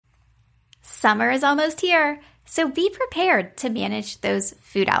Summer is almost here, so be prepared to manage those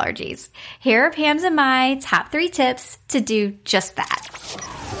food allergies. Here are Pam's and my top 3 tips to do just that.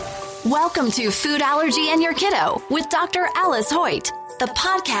 Welcome to Food Allergy and Your Kiddo with Dr. Alice Hoyt, the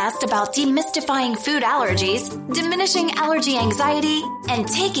podcast about demystifying food allergies, diminishing allergy anxiety, and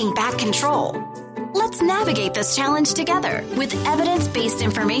taking back control. Let's navigate this challenge together with evidence-based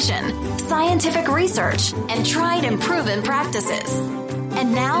information, scientific research, and tried and proven practices.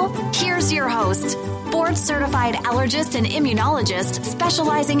 And now, here's your host, board-certified allergist and immunologist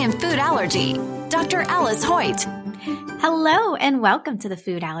specializing in food allergy, Dr. Alice Hoyt. Hello and welcome to the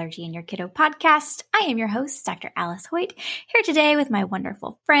Food Allergy and Your Kiddo podcast. I am your host, Dr. Alice Hoyt, here today with my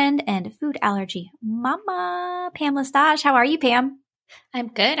wonderful friend and food allergy mama, Pam Lestage. How are you, Pam? I'm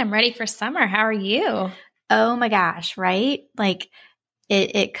good. I'm ready for summer. How are you? Oh my gosh, right? Like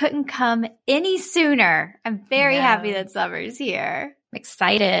it couldn't come any sooner. I'm very happy that summer's here. I'm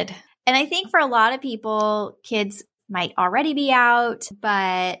excited. And I think for a lot of people, kids might already be out,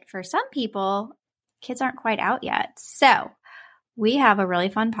 but for some people, kids aren't quite out yet. So we have a really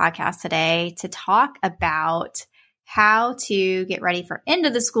fun podcast today to talk about how to get ready for end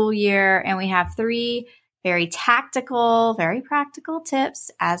of the school year. And we have 3 very tactical, very practical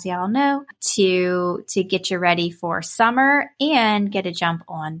tips, as y'all know, to get you ready for summer and get a jump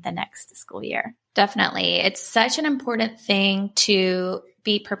on the next school year. Definitely. It's such an important thing to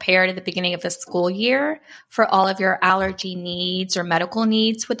be prepared at the beginning of the school year for all of your allergy needs or medical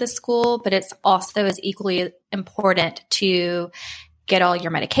needs with the school, but it's also as equally important to get all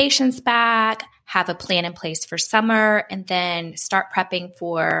your medications back, have a plan in place for summer, and then start prepping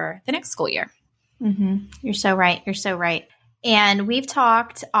for the next school year. Mm-hmm. You're so right. You're so right. And we've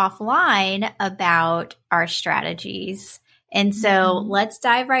talked offline about our strategies. And so let's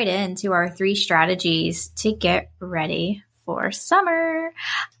dive right into our 3 strategies to get ready for summer.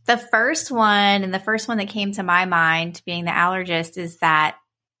 The first one that came to my mind being the allergist is that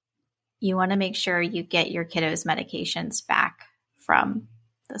you want to make sure you get your kiddos' medications back from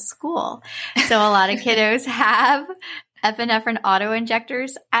the school. So a lot of kiddos have epinephrine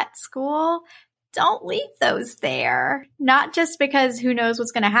auto-injectors at school. Don't leave those there, not just because who knows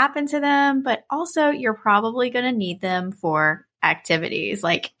what's going to happen to them, but also you're probably going to need them for activities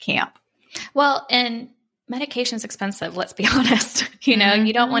like camp. Well, and medication is expensive. Let's be honest. You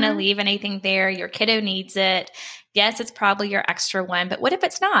don't want to leave anything there. Your kiddo needs it. Yes, it's probably your extra one, but what if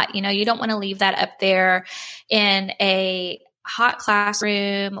it's not? You don't want to leave that up there in a hot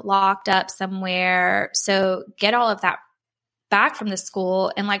classroom, locked up somewhere. So get all of that back from the school.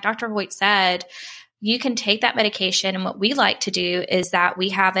 And like Dr. Hoyt said, you can take that medication. And what we like to do is that we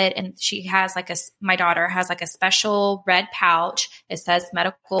have it, and she has my daughter has a special red pouch. It says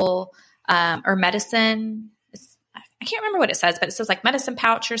medical or medicine. I can't remember what it says, but it says like medicine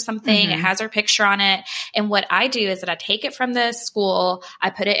pouch or something. Mm-hmm. It has her picture on it. And what I do is that I take it from the school,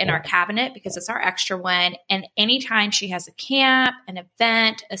 I put it in our cabinet because it's our extra one. And anytime she has a camp, an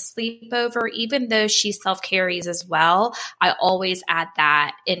event, a sleepover, even though she self-carries as well, I always add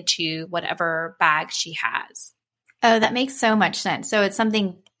that into whatever bag she has. Oh, that makes so much sense. So it's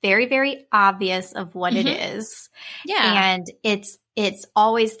something very, very obvious of what it is. Yeah. And it's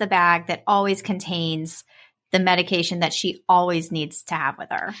always the bag that always contains the medication that she always needs to have with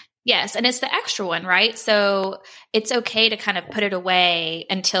her. Yes. And it's the extra one, right? So it's okay to kind of put it away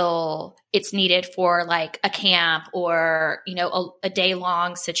until it's needed for like a camp or, a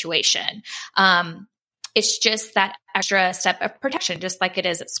day-long situation. It's just that extra step of protection, just like it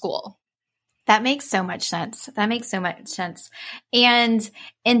is at school. That makes so much sense. And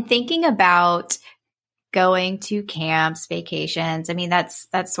in thinking about going to camps, vacations, I mean, that's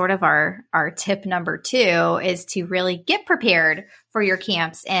sort of our tip number 2 is to really get prepared for your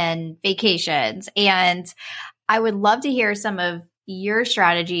camps and vacations. And I would love to hear some of your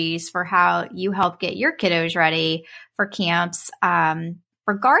strategies for how you help get your kiddos ready for camps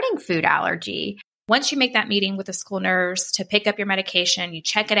regarding food allergy. Once you make that meeting with the school nurse to pick up your medication, you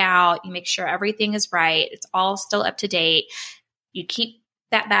check it out, you make sure everything is right, it's all still up to date. You keep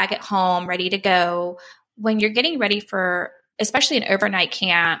that bag at home ready to go. When you're getting ready for, especially an overnight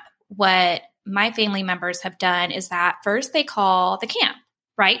camp, what my family members have done is that first they call the camp,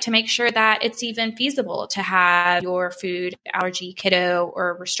 right? To make sure that it's even feasible to have your food allergy kiddo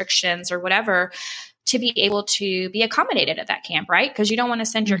or restrictions or whatever to be able to be accommodated at that camp, right? Because you don't want to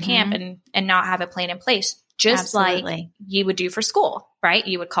send your camp and not have a plan in place, just like you would do for school, right?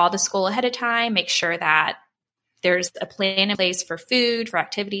 You would call the school ahead of time, make sure that there's a plan in place for food, for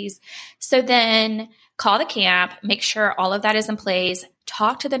activities. So then call the camp, make sure all of that is in place,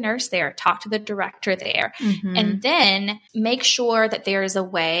 talk to the nurse there, talk to the director there, and then make sure that there is a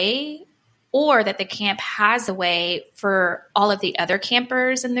way or that the camp has a way for all of the other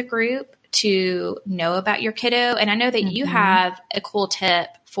campers in the group to know about your kiddo. And I know that you have a cool tip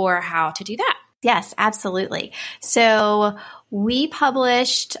for how to do that. Yes, absolutely. So we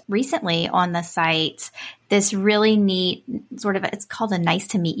published recently on the site this really neat it's called a nice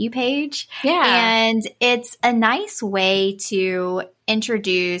to meet you page. Yeah. And it's a nice way to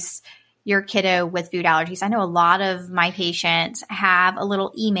introduce your kiddo with food allergies. I know a lot of my patients have a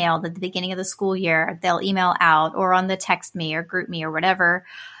little email at the beginning of the school year. They'll email out, or on the Text Me or Group Me or whatever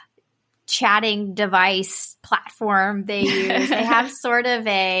chatting device platform they use. They have sort of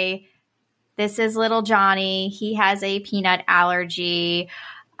this is little Johnny. He has a peanut allergy.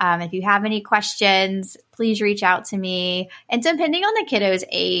 If you have any questions, please reach out to me. And depending on the kiddo's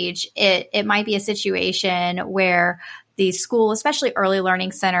age, it might be a situation where the school, especially early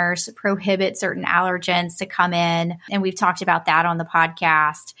learning centers, prohibit certain allergens to come in. And we've talked about that on the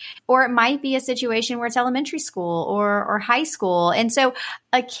podcast. Or it might be a situation where it's elementary school or high school. And so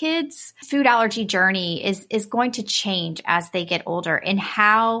a kid's food allergy journey is going to change as they get older, and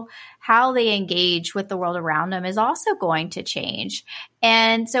how they engage with the world around them is also going to change.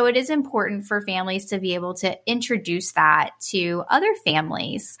 And so it is important for families to be able to introduce that to other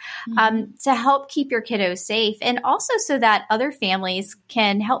families to help keep your kiddos safe, and also so that other families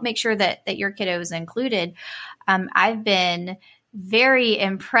can help make sure that your kiddo is included. I've been very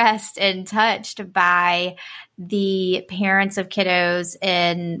impressed and touched by the parents of kiddos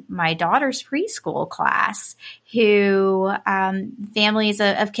in my daughter's preschool class who families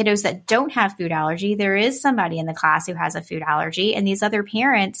of kiddos that don't have food allergy. There is somebody in the class who has a food allergy, and these other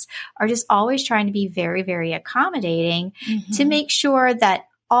parents are just always trying to be very, very accommodating to make sure that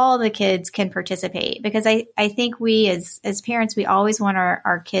all the kids can participate, because I think we as parents, we always want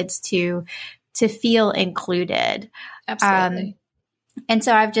our kids to feel included. Absolutely. And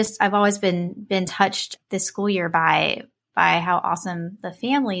so I've always been touched this school year by how awesome the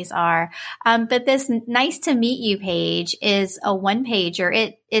families are. But this nice to meet you page is a one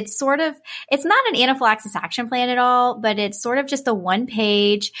pager. It's not an anaphylaxis action plan at all, but it's sort of just a one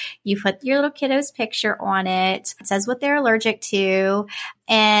page. You put your little kiddo's picture on it. It says what they're allergic to.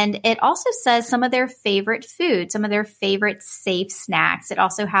 And it also says some of their favorite foods, some of their favorite safe snacks. It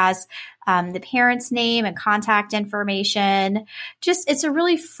also has the parent's name and contact information. It's a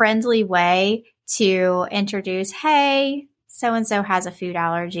really friendly way to introduce, hey, so-and-so has a food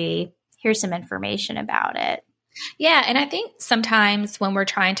allergy. Here's some information about it. Yeah. And I think sometimes when we're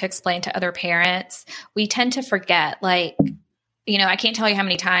trying to explain to other parents, we tend to forget, I can't tell you how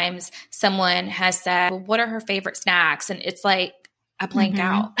many times someone has said, well, what are her favorite snacks? And it's like, I blank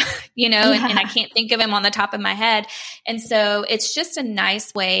out, and I can't think of them on the top of my head. And so it's just a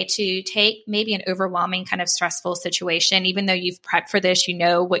nice way to take maybe an overwhelming kind of stressful situation, even though you've prepped for this, you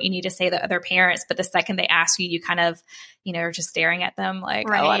know what you need to say to other parents, but the second they ask you, you kind of, are just staring at them like,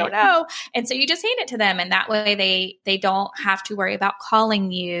 right. Oh, I don't know. And so you just hand it to them. And that way they don't have to worry about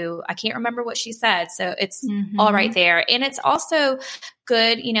calling you. I can't remember what she said. So it's all right there. And it's also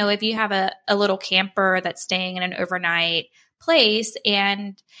good, if you have a little camper that's staying in an overnight place,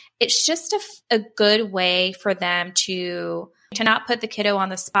 and it's just a good way for them to not put the kiddo on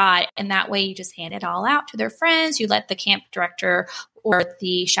the spot. And that way you just hand it all out to their friends. You let the camp director or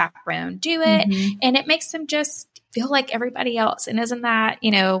the chaperone do it, and it makes them just feel like everybody else. And isn't that,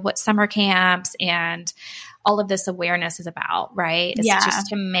 what summer camps and all of this awareness is about, right? It's just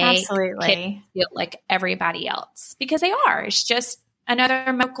to make kids feel like everybody else, because they are. It's just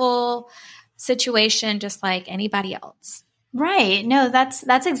another medical situation, just like anybody else. Right. No, that's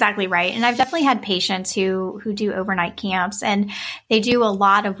exactly right. And I've definitely had patients who do overnight camps, and they do a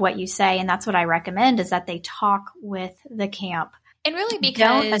lot of what you say. And that's what I recommend, is that they talk with the camp. And really,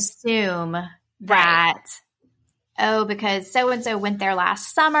 because don't assume that, because so-and-so went there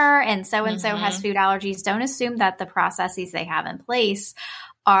last summer and so-and-so has food allergies. Don't assume that the processes they have in place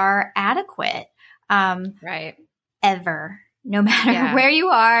are adequate. Right. Ever. No matter where you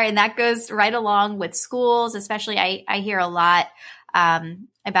are. And that goes right along with schools, especially I hear a lot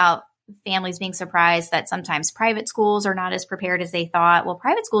about families being surprised that sometimes private schools are not as prepared as they thought. Well,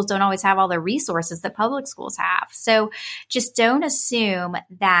 private schools don't always have all the resources that public schools have. So just don't assume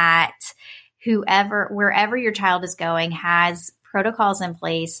that wherever your child is going has protocols in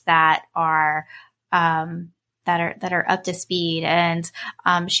place that are up to speed. And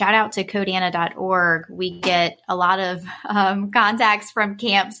shout out to Codana.org. We get a lot of contacts from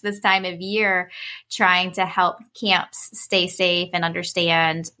camps this time of year trying to help camps stay safe and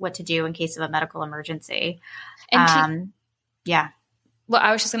understand what to do in case of a medical emergency. And well,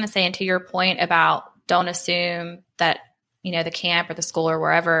 I was just going to say, and to your point about don't assume that the camp or the school or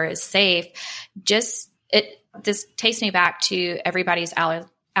wherever is safe, this takes me back to everybody's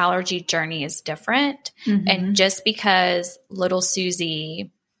allergy journey is different. Mm-hmm. And just because little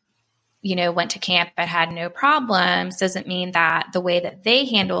Susie, went to camp but had no problems doesn't mean that the way that they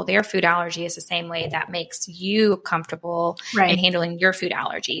handle their food allergy is the same way that makes you comfortable in handling your food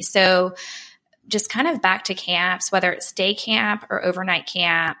allergy. So just kind of back to camps, whether it's day camp or overnight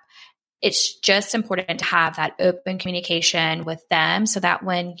camp, it's just important to have that open communication with them so that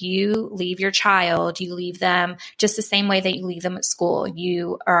when you leave your child, you leave them just the same way that you leave them at school.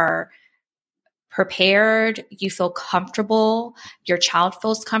 You are prepared, you feel comfortable, your child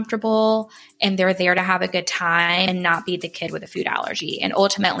feels comfortable, and they're there to have a good time and not be the kid with a food allergy. And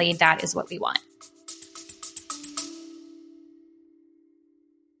ultimately, that is what we want.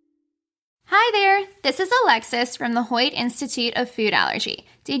 Hi there, this is Alexis from the Hoyt Institute of Food Allergy.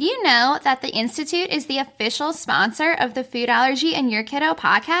 Did you know that the Institute is the official sponsor of the Food Allergy and Your Kiddo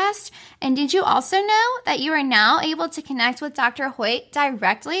podcast? And did you also know that you are now able to connect with Dr. Hoyt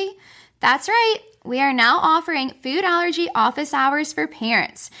directly? That's right. We are now offering food allergy office hours for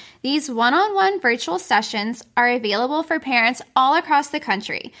parents. These one-on-one virtual sessions are available for parents all across the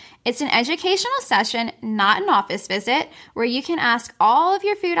country. It's an educational session, not an office visit, where you can ask all of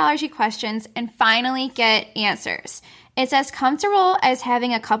your food allergy questions and finally get answers. It's as comfortable as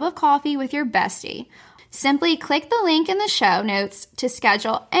having a cup of coffee with your bestie. Simply click the link in the show notes to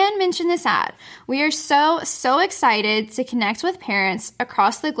schedule and mention this ad. We are so excited to connect with parents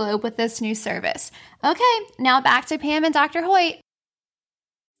across the globe with this new service. Okay, now back to Pam and Dr. Hoyt.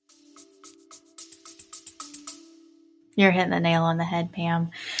 You're hitting the nail on the head,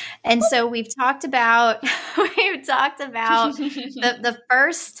 Pam. And so we've talked about the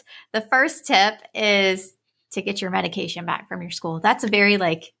first tip is to get your medication back from your school. That's a very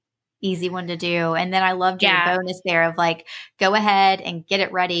easy one to do. And then I loved your bonus there of go ahead and get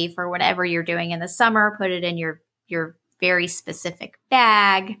it ready for whatever you're doing in the summer, put it in your very specific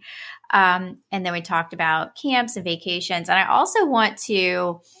bag. And then we talked about camps and vacations. And I also want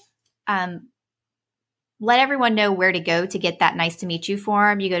to let everyone know where to go to get that Nice to Meet You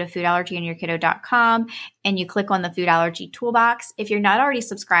form. You go to foodallergyandyourkiddo.com and you click on the food allergy toolbox. If you're not already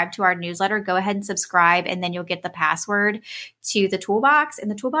subscribed to our newsletter, go ahead and subscribe, and then you'll get the password to the toolbox.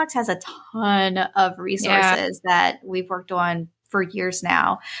 And the toolbox has a ton of resources that we've worked on for years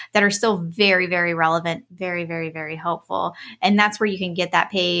now that are still very, very relevant, very, very, very helpful. And that's where you can get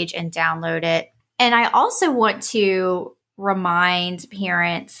that page and download it. And I also want to remind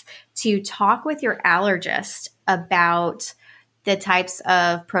parents to talk with your allergist about the types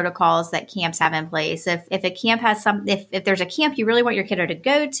of protocols that camps have in place. If a camp has if there's a camp you really want your kiddo to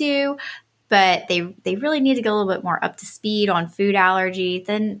go to, but they really need to get a little bit more up to speed on food allergy,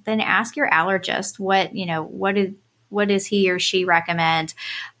 then ask your allergist what does he or she recommend.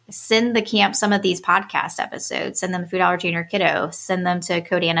 Send the camp some of these podcast episodes. Send them Food Allergy and Your Kiddo. Send them to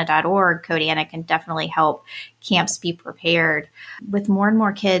Codanna.org. Codanna can definitely help camps be prepared. With more and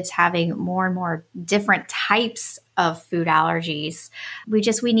more kids having more and more different types of food allergies,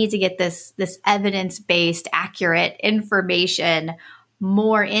 we need to get this evidence-based, accurate information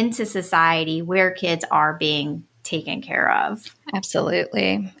more into society where kids are being taken care of.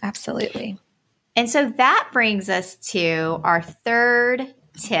 Absolutely. Absolutely. And so that brings us to our third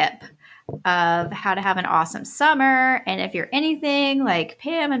tip of how to have an awesome summer. And if you're anything like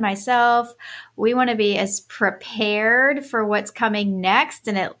Pam and myself, we want to be as prepared for what's coming next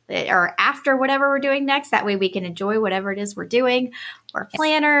or after whatever we're doing next. That way we can enjoy whatever it is we're doing. We're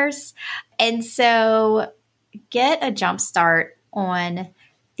planners. And so get a jump start on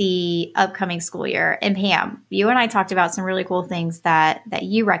the upcoming school year. And Pam, you and I talked about some really cool things that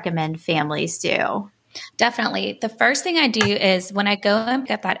you recommend families do. Definitely. The first thing I do is when I go and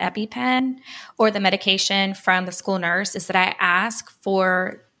get that EpiPen or the medication from the school nurse is that I ask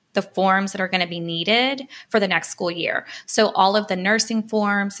for the forms that are going to be needed for the next school year. So all of the nursing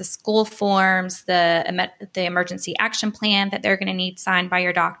forms, the school forms, the emergency action plan that they're going to need signed by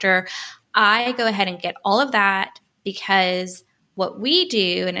your doctor. I go ahead and get all of that because what we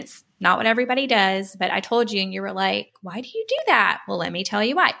do, and it's not what everybody does, but I told you and you were like, why do you do that? Well, let me tell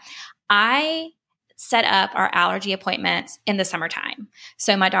you why. I set up our allergy appointments in the summertime.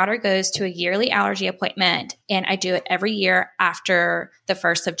 So my daughter goes to a yearly allergy appointment and I do it every year after the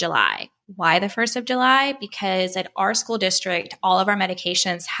 1st of July. Why the 1st of July? Because at our school district, all of our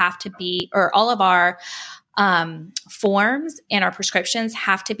medications have to be, or all of our forms and our prescriptions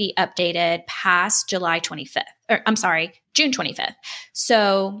have to be updated past June 25th.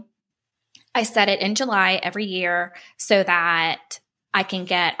 So I set it in July every year so that I can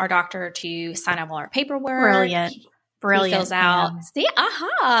get our doctor to sign up all our paperwork. Brilliant. Brilliant. He fills out, see,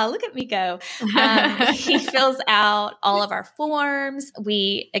 look at me go. He fills out all of our forms.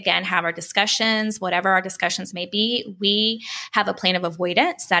 We, again, have our discussions, whatever our discussions may be. We have a plan of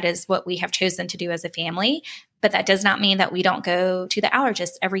avoidance. That is what we have chosen to do as a family. But that does not mean that we don't go to the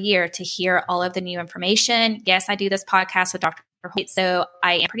allergist every year to hear all of the new information. Yes, I do this podcast with Dr. Hoyt, so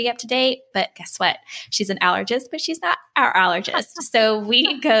I am pretty up to date, but guess what? She's an allergist, but she's not our allergist. So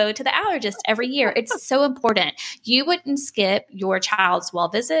we go to the allergist every year. It's so important. You wouldn't skip your child's well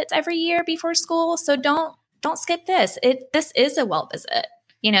visits every year before school, so don't skip this. This is a well visit.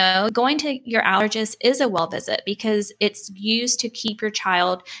 You know, going to your allergist is a well visit because it's used to keep your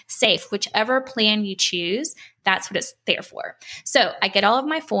child safe. Whichever plan you choose, that's what it's there for. So I get all of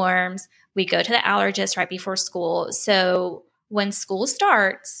my forms. We go to the allergist right before school. So when school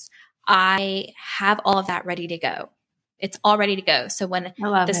starts, I have all of that ready to go. It's all ready to go. So when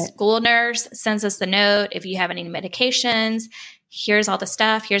the school nurse sends us the note, if you have any medications, here's all the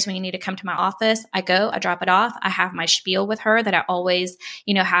stuff. Here's when you need to come to my office. I go, I drop it off. I have my spiel with her that I always,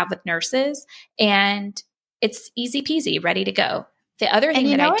 have with nurses. And it's easy peasy, ready to go. The other thing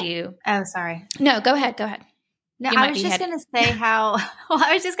that I do. Oh, sorry. No, go ahead. No, I was just going to say how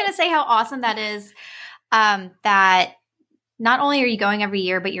awesome that is. That not only are you going every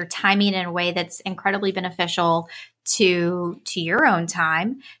year, but you're timing in a way that's incredibly beneficial to your own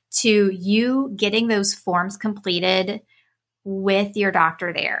time, to you getting those forms completed with your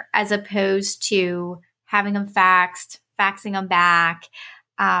doctor there, as opposed to having them faxing them back.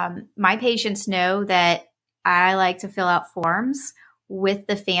 My patients know that I like to fill out forms with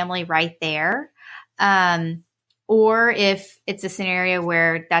the family right there. Or if it's a scenario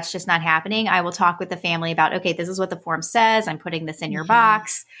where that's just not happening, I will talk with the family about, okay, this is what the form says. I'm putting this in your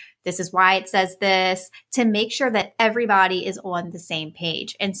box. This is why it says this, to make sure that everybody is on the same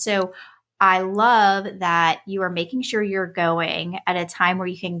page. And so I love that you are making sure you're going at a time where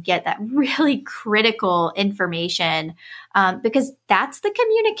you can get that really critical information, because that's the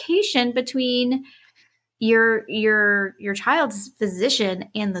communication between your child's physician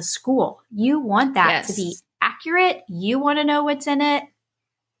and the school. You want that to be accurate. You want to know what's in it.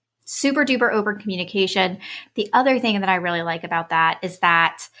 Super duper open communication. The other thing that I really like about that is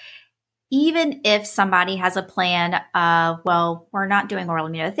that even if somebody has a plan of, well, we're not doing oral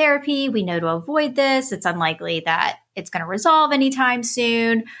immunotherapy, we know to avoid this, it's unlikely that it's going to resolve anytime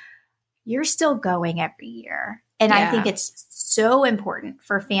soon, you're still going every year. And I think it's so important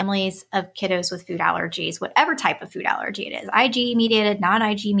for families of kiddos with food allergies, whatever type of food allergy it is, IG mediated,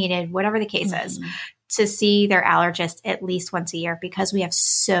 non-IG mediated, whatever the case is, to see their allergist at least once a year, because we have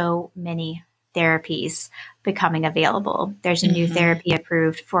so many therapies becoming available. There's a new therapy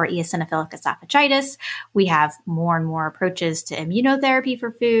approved for eosinophilic esophagitis. We have more and more approaches to immunotherapy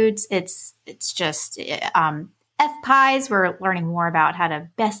for foods. It's just FPIEs. We're learning more about how to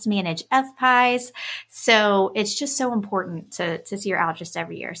best manage FPIEs. So it's just so important to see your allergist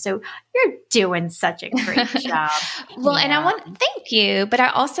every year. So you're doing such a great job. Well, and I want to thank you, but I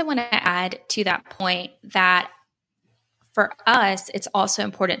also want to add to that point that for us, it's also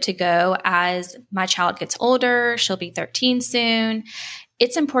important to go as my child gets older. She'll be 13 soon.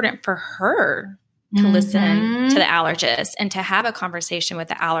 It's important for her to listen to the allergist and to have a conversation with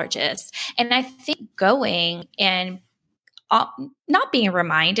the allergist. And I think going and not being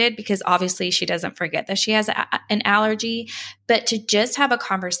reminded, because obviously she doesn't forget that she has an allergy, but to just have a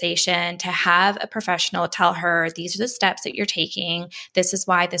conversation, to have a professional tell her, these are the steps that you're taking. This is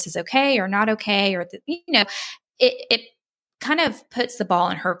why this is okay or not okay. Or, it kind of puts the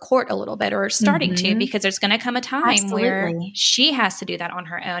ball in her court a little bit, or starting to, because there's going to come a time where she has to do that on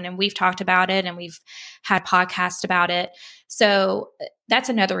her own. And we've talked about it and we've had podcasts about it. So that's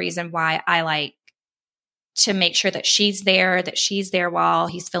another reason why I like to make sure that she's there while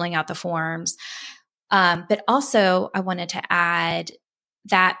he's filling out the forms. But also I wanted to add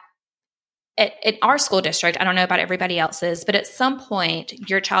that at our school district, I don't know about everybody else's, but at some point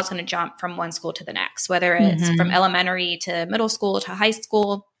your child's going to jump from one school to the next, whether it's from elementary to middle school to high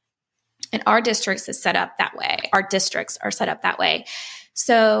school. And our districts is set up that way. Our districts are set up that way.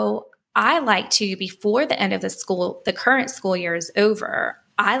 So I like to, before the end of the current school year is over,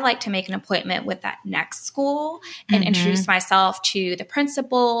 I like to make an appointment with that next school and introduce myself to the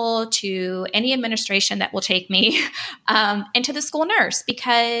principal, to any administration that will take me, and to the school nurse,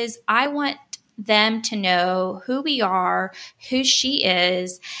 because I want them to know who we are, who she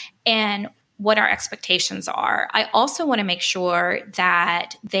is, and what our expectations are. I also want to make sure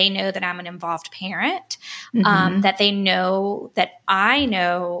that they know that I'm an involved parent, that they know that I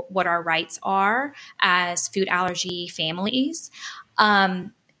know what our rights are as food allergy families.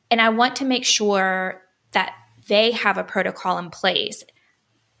 And I want to make sure that they have a protocol in place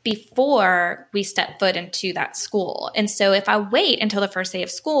before we step foot into that school. And so if I wait until the first day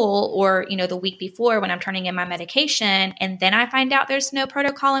of school or, the week before when I'm turning in my medication, and then I find out there's no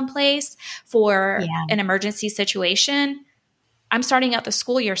protocol in place for an emergency situation, I'm starting out the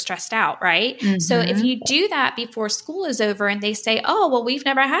school year stressed out, right? Mm-hmm. So if you do that before school is over and they say, oh, well, we've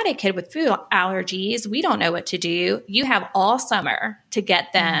never had a kid with food allergies, we don't know what to do. You have all summer to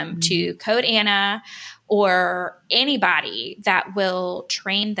get them to Code Anna or anybody that will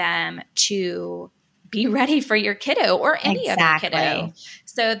train them to be ready for your kiddo or any other kiddo.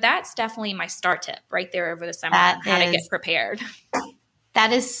 So that's definitely my start tip right there over the summer, how to get prepared.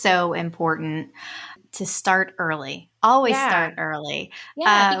 That is so important, to start early. Always start early.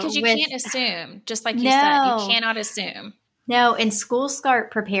 Yeah, because you can't assume, just like you said, you cannot assume. No, and schools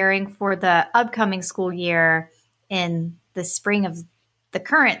start preparing for the upcoming school year in the spring of the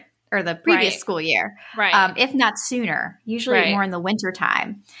current or the previous school year, if not sooner, usually more in the winter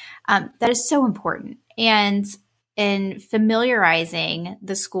time. That is so important. And in familiarizing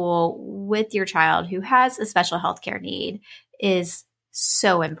the school with your child who has a special healthcare need is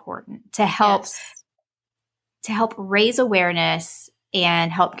so important to help raise awareness and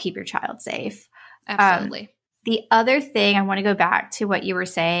help keep your child safe. Absolutely. The other thing, I want to go back to what you were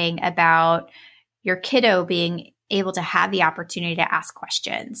saying about your kiddo being able to have the opportunity to ask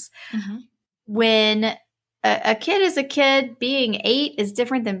questions. Mm-hmm. When a kid is a kid, being 8 is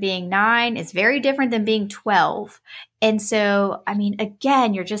different than being 9, is very different than being 12. And so,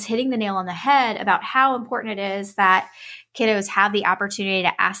 again, you're just hitting the nail on the head about how important it is that kiddos have the opportunity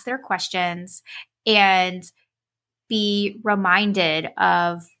to ask their questions and be reminded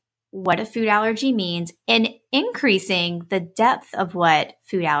of what a food allergy means and increasing the depth of what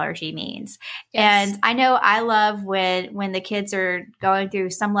food allergy means. Yes. And I know I love when the kids are going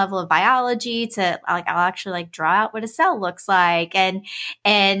through some level of biology to I'll actually draw out what a cell looks like and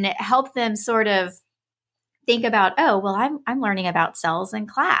help them sort of think about, oh, well, I'm learning about cells in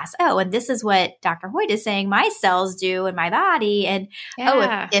class. Oh, and this is what Dr. Hoyt is saying my cells do in my body. And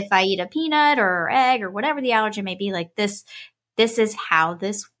if I eat a peanut or egg or whatever the allergen may be, like this is how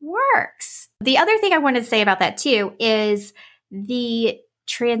this works. The other thing I wanted to say about that too is the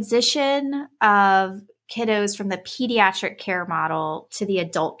transition of kiddos from the pediatric care model to the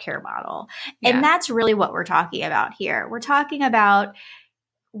adult care model. Yeah. And that's really what we're talking about here. We're talking about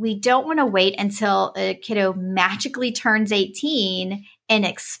we don't want to wait until a kiddo magically turns 18 and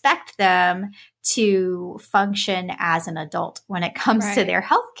expect them to function as an adult when it comes to their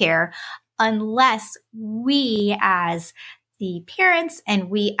healthcare, unless we as the parents and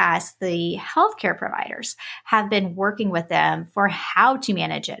we as the healthcare providers have been working with them for how to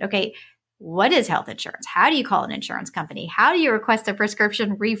manage it. Okay, what is health insurance? How do you call an insurance company? How do you request a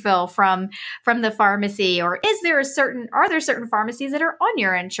prescription refill from the pharmacy? Or are there certain pharmacies that are on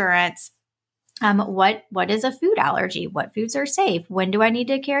your insurance? What is a food allergy? What foods are safe? When do I need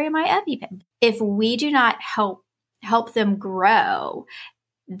to carry my EpiPen? If we do not help them grow,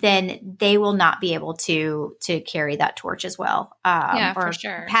 then they will not be able to carry that torch as well. Or for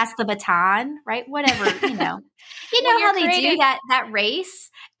sure. Pass the baton, right? Whatever, You know how they do that race?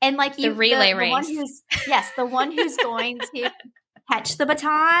 And the relay race. The one who's going to catch the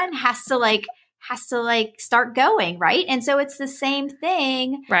baton has to start going, right? And so it's the same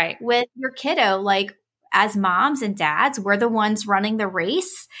thing with your kiddo. As moms and dads, we're the ones running the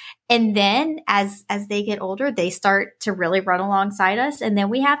race. And then as they get older, they start to really run alongside us. And then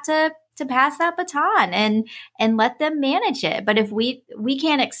we have to pass that baton and let them manage it. But if we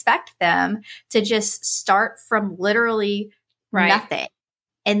can't expect them to just start from literally nothing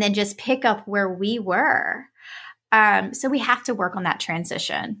and then just pick up where we were. So we have to work on that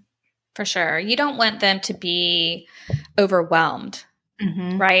transition. For sure. You don't want them to be overwhelmed,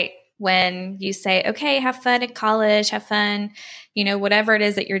 right? When you say, okay, have fun in college, have fun, whatever it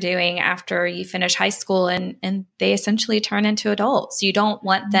is that you're doing after you finish high school and they essentially turn into adults. You don't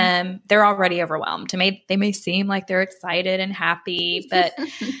want them, they're already overwhelmed. They may seem like they're excited and happy, but,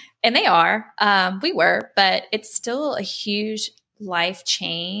 and they are, we were, but it's still a huge life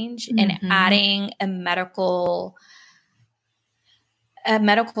change and adding a medical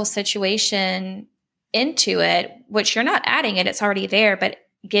situation into it, which you're not adding it, it's already there, but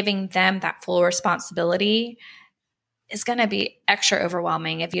giving them that full responsibility is going to be extra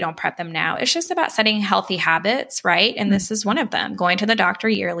overwhelming if you don't prep them now. It's just about setting healthy habits, right? And this is one of them. Going to the doctor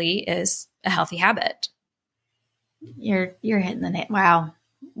yearly is a healthy habit. You're hitting the nail.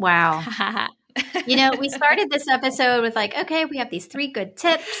 Wow. We started this episode with okay, we have these 3 good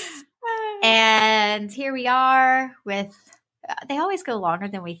tips. And here we are with, they always go longer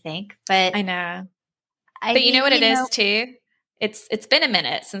than we think, but I know. But you know what it is too? It's been a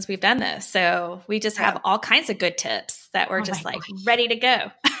minute since we've done this. So we just have all kinds of good tips that we're just like ready to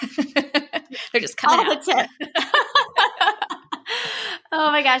go. They're just coming out. The tips. Oh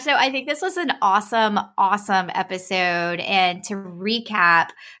my gosh. So I think this was an awesome, awesome episode. And to recap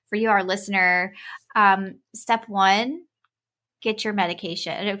for you, our listener, step 1, get your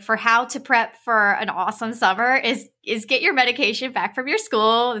medication. For how to prep for an awesome summer is get your medication back from your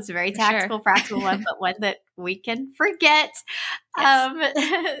school. It's a very tactical, practical one, but one that we can forget.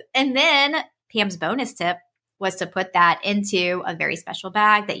 Yes. And then Pam's bonus tip was to put that into a very special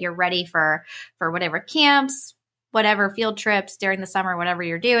bag that you're ready for whatever camps, whatever field trips during the summer, whatever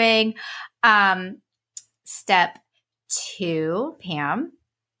you're doing. Step 2, Pam.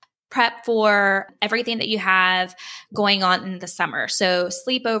 Prep for everything that you have going on in the summer. So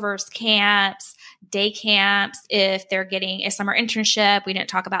sleepovers, camps, day camps, if they're getting a summer internship, we didn't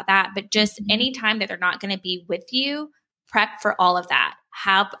talk about that, but just any time that they're not going to be with you, prep for all of that.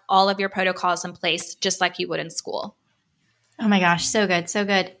 Have all of your protocols in place, just like you would in school. Oh my gosh. So good. So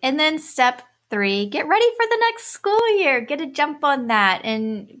good. And then step 3, get ready for the next school year. Get a jump on that.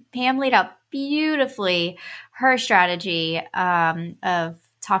 And Pam laid out beautifully her strategy of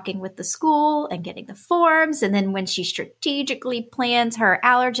talking with the school and getting the forms. And then when she strategically plans her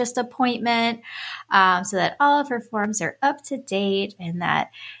allergist appointment so that all of her forms are up to date and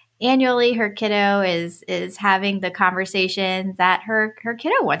that annually her kiddo is having the conversation that her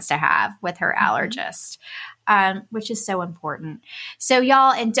kiddo wants to have with her allergist, which is so important. So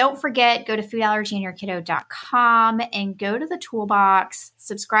y'all, and don't forget, go to foodallergyandyourkiddo.com and go to the toolbox,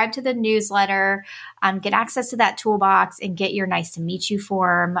 subscribe to the newsletter, get access to that toolbox and get your nice to meet you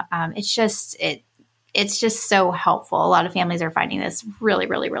form. It's just so helpful. A lot of families are finding this really,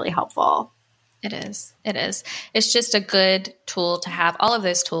 really, really helpful. It is. It's just a good tool to have. All of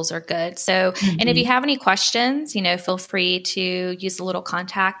those tools are good. So, and if you have any questions, feel free to use the little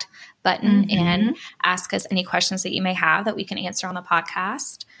contact button and ask us any questions that you may have that we can answer on the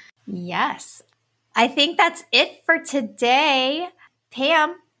podcast. Yes. I think that's it for today.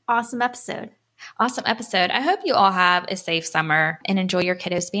 Pam, awesome episode. Awesome episode. I hope you all have a safe summer and enjoy your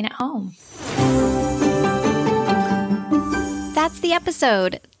kiddos being at home. That's the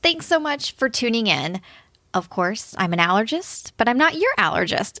episode. Thanks so much for tuning in. Of course, I'm an allergist, but I'm not your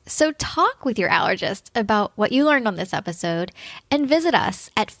allergist. So talk with your allergist about what you learned on this episode and visit us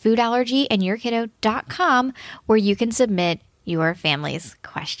at foodallergyandyourkiddo.com where you can submit your family's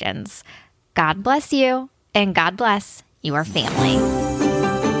questions. God bless you and God bless your family.